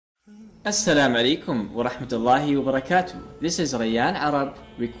Assalamu alaikum Warahmatullahi, Wabarakathuhu. This is Rayan Arab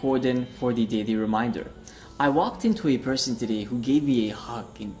recording for the daily reminder. I walked into a person today who gave me a hug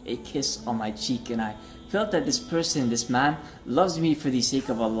and a kiss on my cheek, and I felt that this man loves me for the sake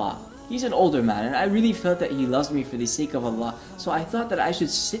of Allah. He's an older man and I really felt that he loves me for the sake of Allah. So I thought that I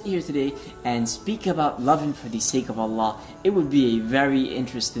should sit here today and speak about loving for the sake of Allah. It would be a very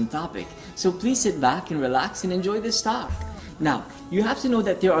interesting topic. So please sit back and relax and enjoy this talk. Now, you have to know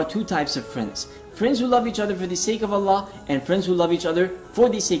that there are two types of friends. Friends who love each other for the sake of Allah, and friends who love each other for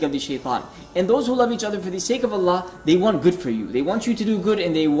the sake of the shaitan. And those who love each other for the sake of Allah, they want good for you. They want you to do good,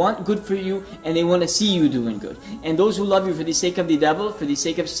 and they want good for you, and they want to see you doing good. And those who love you for the sake of the devil, for the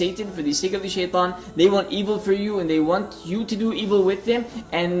sake of Satan, for the sake of the shaitan, they want evil for you, and they want you to do evil with them,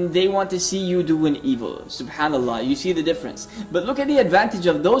 and they want to see you doing evil. Subhanallah, you see the difference. But look at the advantage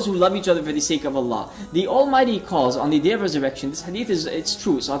of those who love each other for the sake of Allah. The Almighty calls on the day of resurrection. This hadith it's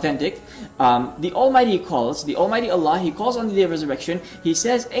true, it's authentic. The Almighty Allah, He calls on the day of resurrection. He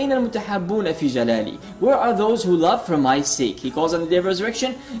says, أَيْنَ الْمُتَحَبُّونَ فِي جَلَالِي. Where are those who love for my sake? He calls on the day of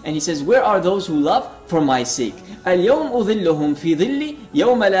resurrection and He says, where are those who love for my sake? الْيَوْمُ أُظِلُّهُمْ فِي ظِلِّي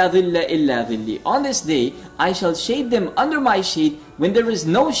يَوْمَ لَا ظِلَّ إِلَّا ظِلِّي. On this day, I shall shade them under my shade when there is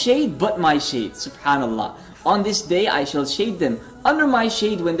no shade but my shade. Subhanallah. On this day, I shall shade them under my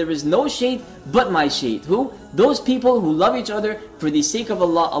shade when there is no shade but my shade. Who? Those people who love each other for the sake of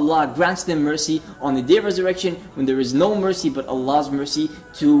Allah. Allah grants them mercy on the day of resurrection when there is no mercy but Allah's mercy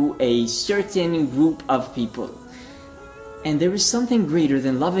to a certain group of people. And there is something greater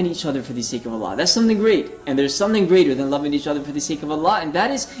than loving each other for the sake of Allah. That's something great. And there's something greater than loving each other for the sake of Allah, and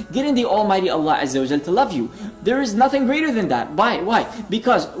that is getting the Almighty Allah Azza wa Jal to love you. There is nothing greater than that. Why?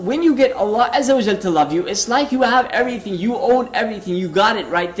 Because when you get Allah Azza wa Jal to love you, it's like you have everything. You own everything. You got it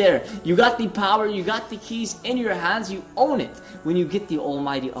right there. You got the power. You got the keys in your hands. You own it. When you get the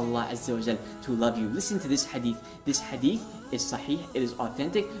Almighty Allah Azza wa Jal to love you. Listen to this hadith. This hadith is sahih, it is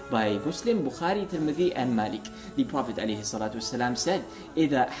authentic by Muslim, Bukhari, Tirmidhi and Malik. The Prophet ﷺ said,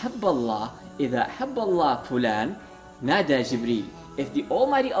 إِذَا حَبَّ اللَّهُ فُلَانٍ نَادَى جِبْرِيل. If the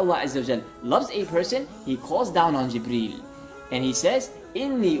Almighty Allah Azza wa Jal loves a person, He calls down on Jibreel. And He says,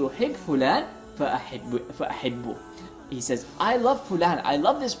 إِنِّي أُحِبْ فُلَانٍ فَأَحِبُّهُ. He says, I love Fulan, I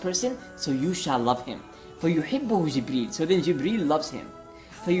love this person, so you shall love him. فَيُحِبُّهُ جِبْرِيل. So then Jibreel loves him.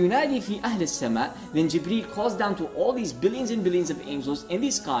 فَيُنَادِي فِي أَهْلِ السَّمَاءِ. Then Jibreel calls down to all these billions and billions of angels in the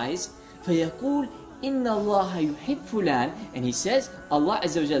skies. فَيَقُولُ إِنَّ اللَّهَ يُحِبْ فُلَانٍ. And He says, Allah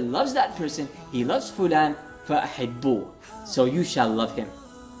Azza wa Jal loves that person. He loves Fulan. فَأَحِبُّهُ. So you shall love him.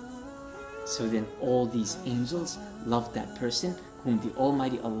 So then all these angels loved that person whom the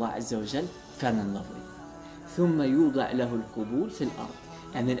Almighty Allah Azza wa Jal fell in love with. ثُمَّ يُوضَعْ لَهُ الْقُبُولِ فِي الْأَرْضِ.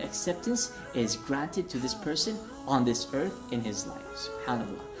 And then acceptance is granted to this person on this earth in his life.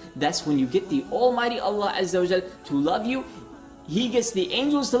 SubhanAllah. That's when you get the Almighty Allah Azza wa Jal to love you. He gets the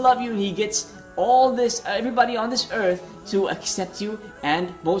angels to love you, and He gets all this, everybody on this earth to accept you,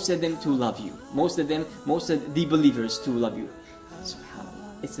 and most of them to love you. Most of the believers to love you.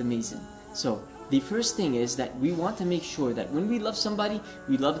 SubhanAllah. It's amazing. So the first thing is that we want to make sure that when we love somebody,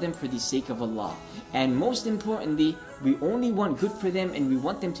 we love them for the sake of Allah. And most importantly, we only want good for them, and we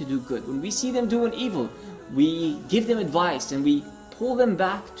want them to do good. When we see them doing evil, we give them advice and we pull them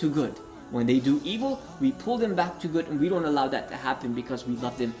back to good. When they do evil, we pull them back to good, and we don't allow that to happen because we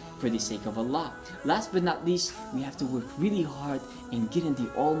love them for the sake of Allah. Last but not least, we have to work really hard in getting the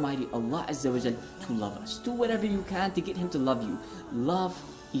Almighty Allah Azza wa Jal to love us. Do whatever you can to get Him to love you. Love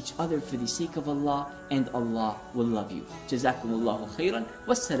each other for the sake of Allah, and Allah will love you. Jazakumullahu khairan.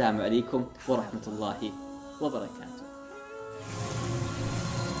 Wassalamu alaikum wa rahmatullahi wa barakatuh.